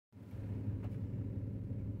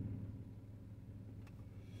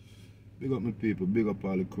Big up my people, big up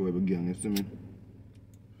all the crew, every gang, you see me?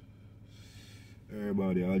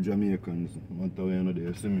 Everybody, all Jamaicans, what the way you know there,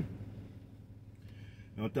 you see me?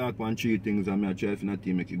 I talk on 3 things and I try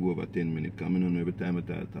to make it go over 10 minutes, because I don't know every time I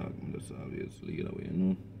talk, I just always lead away, you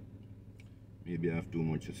know? Maybe I have too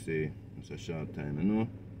much to say, it's a short time, you know?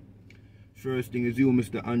 First thing is you,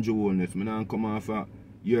 Mr. Andrew Holness, I don't come off of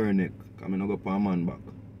your neck, because I don't go for a man back.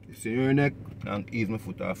 You see your neck, and ease my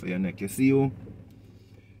foot off of your neck, you see you?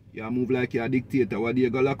 You move like you're a dictator. What do you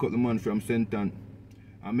go lock up the man from Senton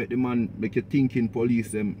and make the man make you thinking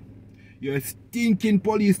police them? You're stinking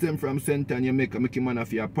police them from Senton. You make a man have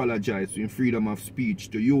to apologize in freedom of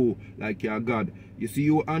speech to you like you're God. You see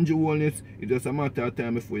you, Andrew Holness, it's just a matter of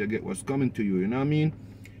time before you get what's coming to you, you know what I mean?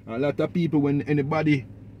 A lot of people, when anybody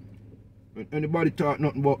talk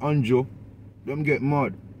nothing about Andrew, them get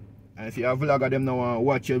mad. And if you're a vlogger, them now want to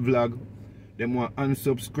watch your vlog. Them want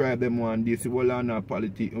unsubscribe, them want this. Well, I'm not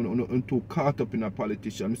politician. Too caught up in a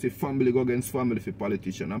politician. I say family go against family for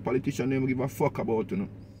politician. And politician don't give a fuck about, you know.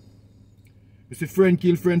 I say friend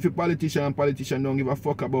kill friend for politician, and politician don't give a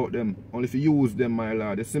fuck about them. Only if you use them, my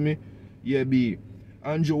lord. You see me? Yeah, B.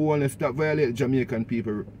 Andrew Holness, stop violate Jamaican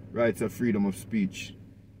people rights of freedom of speech.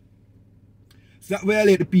 Stop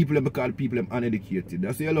violate the people because the people are uneducated.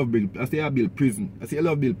 I say I love build, I say I build prison. I say I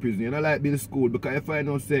love build prison. You don't like build school because if I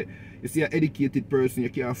don't say you see an educated person, you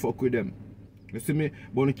can't fuck with them. You see me?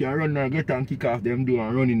 But you can run and get and kick off them door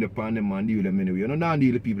and run in the pan them and deal with them anyway. You don't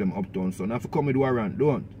deal with people them uptown, so now if you come with warrant,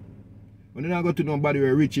 don't. When you don't go to nobody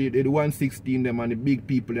where rich, the 116 them and the big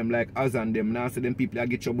people them like us and them, now say them people that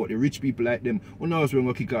get you about the rich people like them, who knows when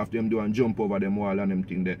you kick off them door and jump over them wall and them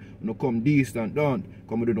thing there. When you come decent, don't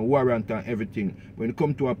come with no warrant and everything. When you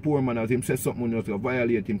come to a poor man as him say something else, you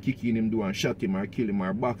violate him, kick in him door and shot him or kill him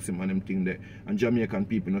or box him and them thing there. And Jamaican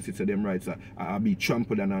people, you know, say them rights are be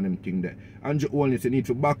trampled and them thing there. Andrew Holness, you need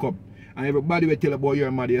to back up. And everybody will tell about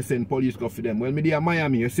your mother, you send police go for them. Well, me there in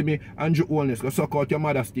Miami, you see me, Andrew Holness, go suck out your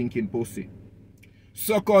mother stinking pussy.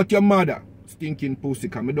 Suck out your mother stinking pussy,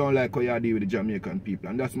 because I don't like how you deal with the Jamaican people.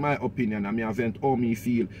 And that's my opinion, and I vent how me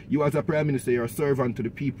feel. You as a Prime Minister, you're a servant to the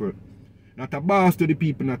people. Not a boss to the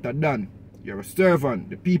people, not a Dan. You're a servant.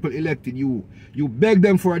 The people elected you. You begged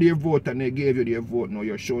them for their vote and they gave you their vote. Now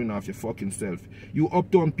you're showing off your fucking self. You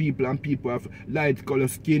uptown people and people have light color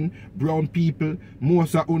skin, brown people.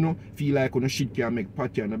 Most of uno feel like uno shit can make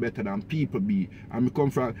party and better than people be. And they come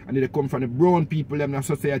from the brown people them in the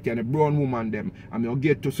society and the brown woman them. And I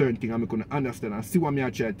get to certain things and I can understand and see what I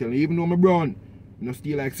try to tell you. Even though I'm brown, you know,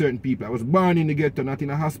 still like certain people. I was born in the ghetto, not in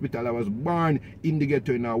a hospital. I was born in the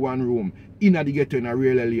ghetto in a one room. In the ghetto in a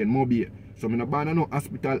real lane, Mobile. So I'm not born in no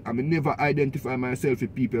hospital. I never identify myself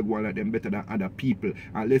with people going like them better than other people.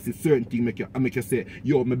 Unless it's certain thing make you say,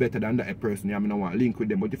 yo, me better than that person. I don't want to link with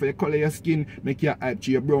them. But if you color your skin, make you hype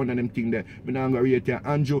to your brown and them thing there. I'm not going to rate you.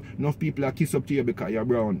 Andrew, enough people are kiss up to you because you're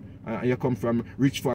brown. And you come from rich family.